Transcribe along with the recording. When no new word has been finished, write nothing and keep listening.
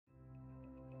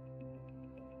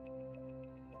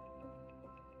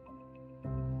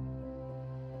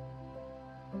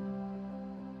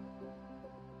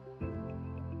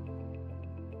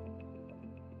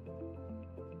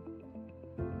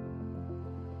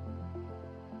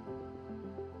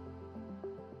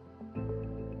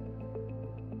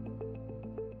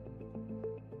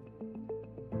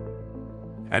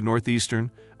At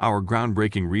Northeastern, our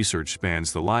groundbreaking research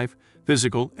spans the life,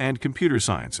 physical, and computer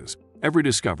sciences. Every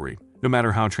discovery, no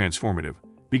matter how transformative,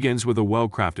 begins with a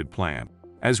well-crafted plan.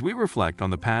 As we reflect on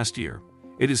the past year,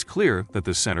 it is clear that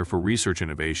the Center for Research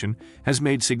Innovation has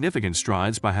made significant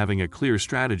strides by having a clear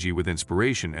strategy with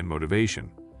inspiration and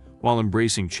motivation. While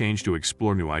embracing change to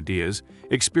explore new ideas,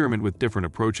 experiment with different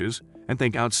approaches, and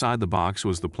think outside the box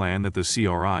was the plan that the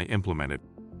CRI implemented.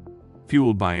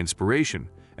 Fueled by inspiration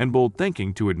and bold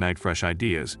thinking to ignite fresh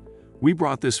ideas, we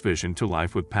brought this vision to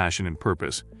life with passion and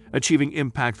purpose, achieving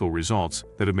impactful results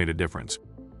that have made a difference.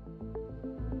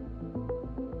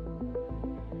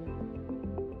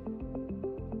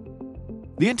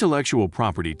 The intellectual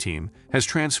property team has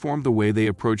transformed the way they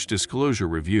approach disclosure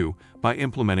review by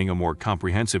implementing a more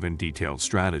comprehensive and detailed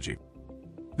strategy.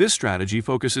 This strategy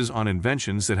focuses on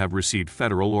inventions that have received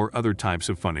federal or other types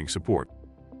of funding support.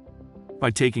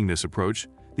 By taking this approach,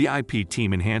 the IP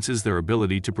team enhances their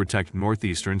ability to protect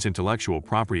Northeastern's intellectual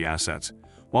property assets,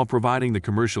 while providing the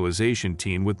commercialization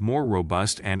team with more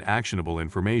robust and actionable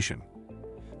information.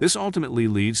 This ultimately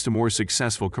leads to more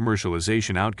successful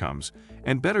commercialization outcomes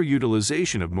and better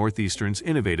utilization of Northeastern's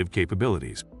innovative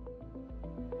capabilities.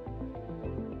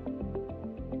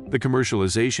 The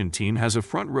commercialization team has a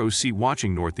front-row seat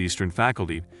watching Northeastern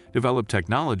faculty develop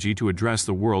technology to address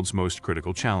the world's most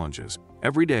critical challenges.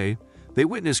 Every day, they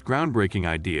witness groundbreaking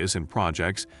ideas and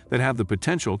projects that have the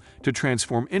potential to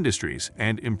transform industries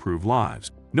and improve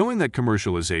lives. Knowing that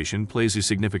commercialization plays a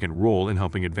significant role in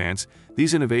helping advance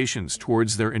these innovations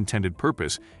towards their intended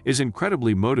purpose is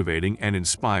incredibly motivating and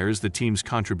inspires the team's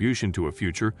contribution to a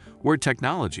future where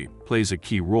technology plays a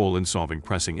key role in solving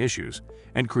pressing issues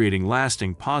and creating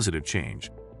lasting positive change.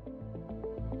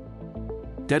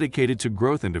 Dedicated to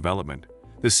growth and development,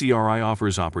 the CRI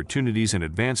offers opportunities and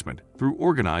advancement through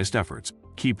organized efforts.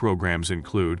 Key programs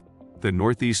include the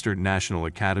Northeastern National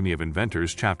Academy of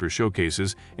Inventors chapter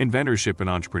showcases inventorship and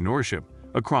entrepreneurship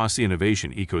across the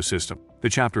innovation ecosystem. The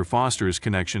chapter fosters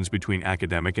connections between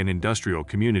academic and industrial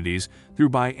communities through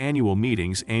biannual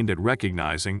meetings aimed at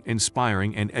recognizing,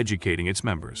 inspiring, and educating its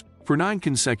members. For 9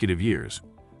 consecutive years,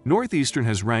 Northeastern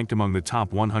has ranked among the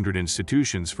top 100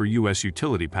 institutions for U.S.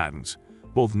 utility patents,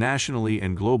 both nationally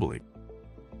and globally.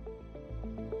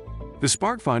 The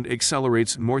Spark Fund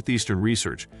accelerates Northeastern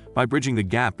research by bridging the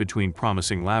gap between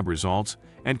promising lab results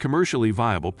and commercially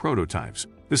viable prototypes.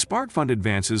 The Spark Fund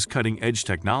advances cutting-edge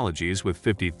technologies with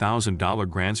 $50,000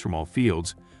 grants from all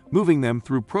fields, moving them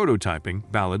through prototyping,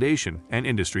 validation, and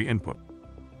industry input.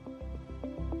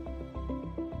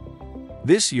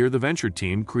 This year, the venture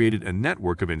team created a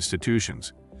network of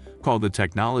institutions called the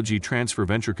Technology Transfer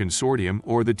Venture Consortium,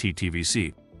 or the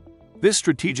TTVC. This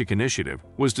strategic initiative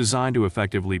was designed to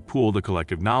effectively pool the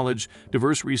collective knowledge,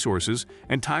 diverse resources,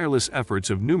 and tireless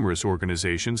efforts of numerous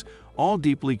organizations, all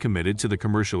deeply committed to the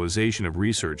commercialization of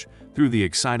research through the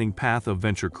exciting path of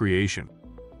venture creation.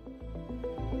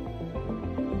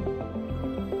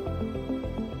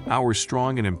 Our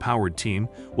strong and empowered team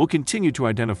will continue to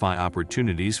identify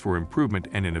opportunities for improvement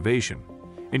and innovation,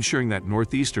 ensuring that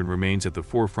Northeastern remains at the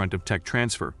forefront of tech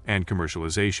transfer and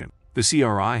commercialization. The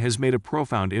CRI has made a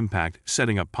profound impact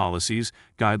setting up policies,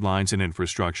 guidelines, and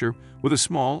infrastructure with a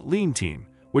small, lean team,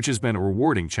 which has been a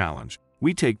rewarding challenge.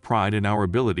 We take pride in our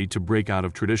ability to break out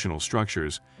of traditional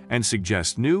structures and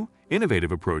suggest new,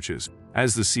 innovative approaches.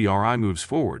 As the CRI moves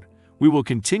forward, we will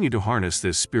continue to harness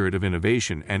this spirit of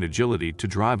innovation and agility to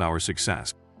drive our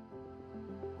success.